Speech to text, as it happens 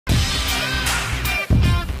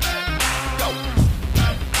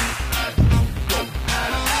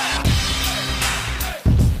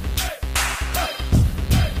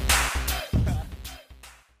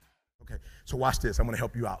watch this. I'm going to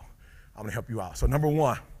help you out. So number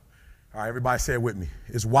one, all right, everybody say it with me.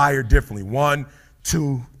 It's wired differently. 1,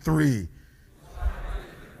 2, 3.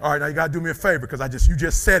 All right, now you got to do me a favor because you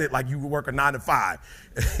just said it like you work a 9 to 5.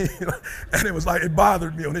 And it was like, it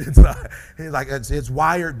bothered me on the inside. He's like, it's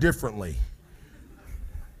wired differently.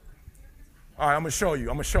 All right, I'm going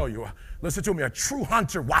to show you. Listen to me. A true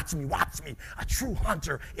hunter, watch me. A true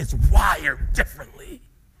hunter is wired differently.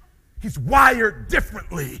 He's wired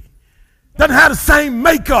differently. Doesn't have the same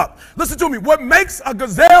makeup. Listen to me. What makes a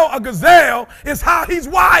gazelle is how he's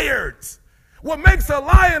wired. What makes a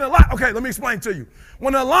lion a lion? Okay, let me explain to you.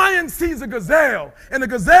 When a lion sees a gazelle and the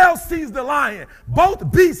gazelle sees the lion,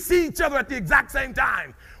 both beasts see each other at the exact same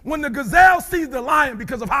time. When the gazelle sees the lion,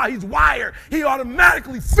 because of how he's wired, he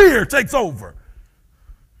automatically, fear takes over.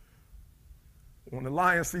 When the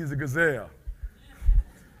lion sees the gazelle,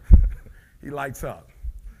 he lights up.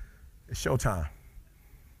 It's showtime.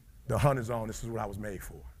 The hunt is on. This is what I was made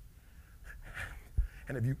for.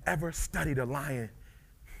 And if you ever studied a lion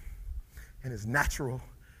in his natural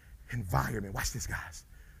environment, watch this, guys.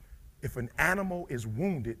 If an animal is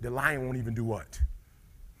wounded, the lion won't even do what?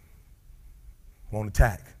 Won't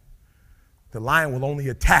attack. The lion will only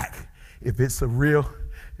attack if it's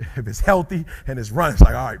healthy and it's running. It's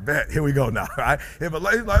like, all right, bet, here we go now, right? If it's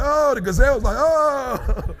like, oh, the gazelle's like,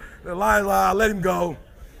 oh, the lion's like, I'll let him go.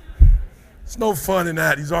 It's no fun in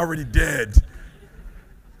that. He's already dead.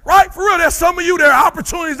 Right? For real, there's some of you, there are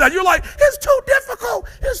opportunities that you're like, it's too difficult.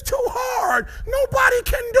 It's too hard. Nobody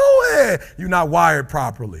can do it. You're not wired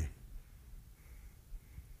properly.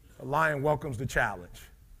 A lion welcomes the challenge.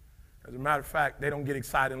 As a matter of fact, they don't get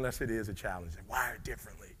excited unless it is a challenge. They're wired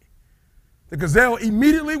differently. The gazelle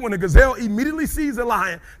when the gazelle immediately sees a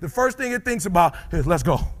lion, the first thing it thinks about is, let's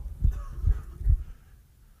go.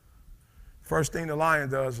 First thing the lion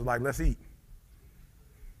does is like, let's eat.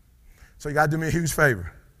 So you got to do me a huge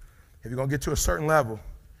favor. If you're going to get to a certain level,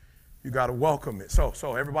 you got to welcome it. So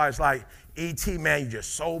everybody's like, E.T., man, you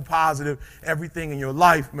just so positive. Everything in your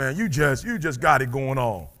life, man, you just got it going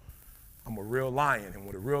on. I'm a real lion, and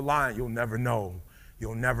with a real lion, you'll never know.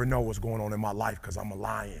 You'll never know what's going on in my life because I'm a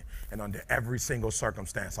lion, and under every single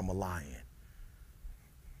circumstance, I'm a lion.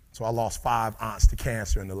 So I lost 5 aunts to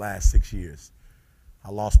cancer in the last 6 years.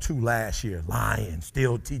 I lost 2 last year. Lion,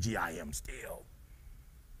 still TGIM, still.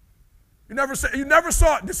 You never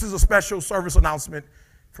saw it. This is a special service announcement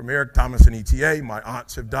from Eric Thomas and ETA. My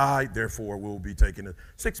aunts have died, therefore we'll be taking a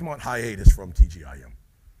 6-month hiatus from TGIM.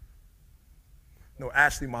 No,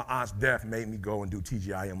 actually, my aunt's death made me go and do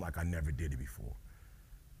TGIM like I never did it before.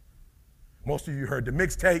 Most of you heard the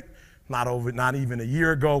mixtape, not even a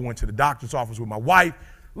year ago, went to the doctor's office with my wife.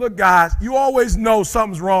 Look, guys, you always know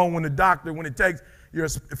something's wrong when it takes your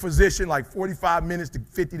physician like 45 minutes to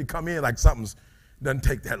 50 to come in, like doesn't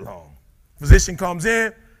take that long. Physician comes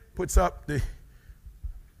in, puts up the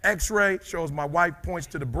x-ray, shows my wife, points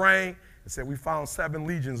to the brain, and said, we found 7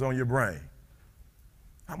 lesions on your brain.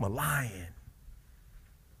 I'm a lion.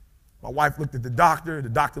 My wife looked at the doctor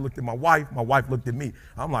looked at my wife looked at me.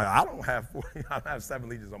 I'm like, I don't have 7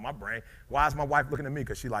 lesions on my brain. Why is my wife looking at me?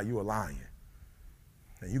 Because she's like, you a lion.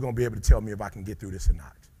 And you're going to be able to tell me if I can get through this or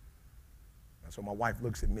not. And so my wife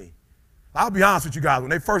looks at me. I'll be honest with you guys. When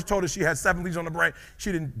they first told her she had 7 lesions on the brain,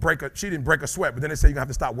 she didn't break a sweat. But then they said, you're going to have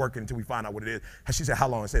to stop working until we find out what it is. And she said, how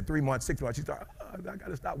long? I said, 3 months, 6 months. She started, I got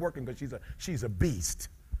to stop working because she's a beast.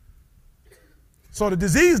 So the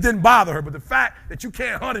disease didn't bother her, but the fact that you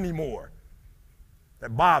can't hunt anymore,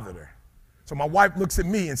 that bothered her. So my wife looks at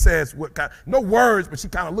me and says, no words, but she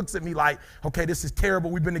kind of looks at me like, okay, this is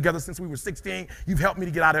terrible. We've been together since we were 16. You've helped me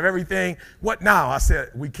to get out of everything. What now? I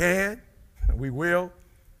said, we can, we will,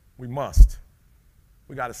 we must.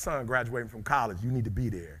 We got a son graduating from college. You need to be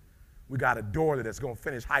there. We got a daughter that's going to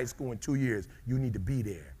finish high school in 2 years. You need to be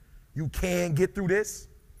there. You can get through this.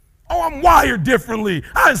 Oh, I'm wired differently.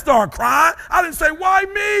 I didn't start crying. I didn't say, why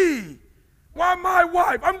me? Why my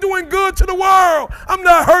wife? I'm doing good to the world. I'm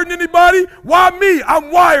not hurting anybody. Why me?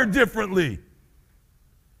 I'm wired differently.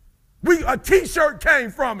 A t-shirt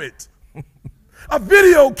came from it. A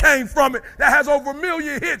video came from it that has over 1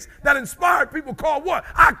 million hits that inspired people called what?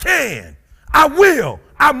 I can. I will.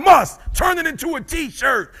 I must. Turn it into a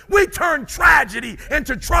t-shirt. We turn tragedy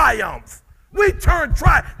into triumph.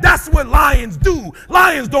 That's what lions do.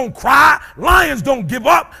 Lions don't cry. Lions don't give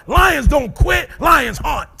up. Lions don't quit. Lions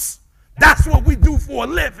hunt. That's what we do for a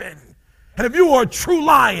living. And if you are a true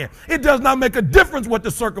lion, it does not make a difference what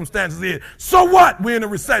the circumstances is. So what? We're in a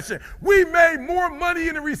recession. We made more money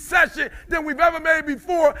in a recession than we've ever made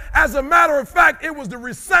before. As a matter of fact, it was the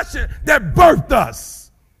recession that birthed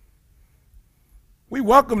us. We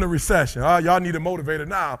welcome the recession. Y'all need a motivator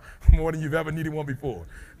now more than you've ever needed one before.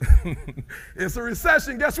 It's a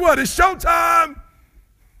recession. Guess what? It's showtime.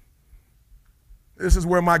 This is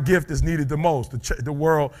where my gift is needed the most. The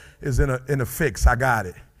world is in a fix. I got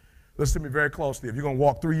it. Listen to me very closely. If you're going to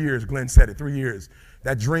walk 3 years, Glenn said it, 3 years,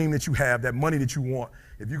 that dream that you have, that money that you want,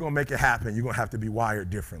 if you're going to make it happen, you're going to have to be wired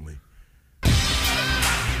differently.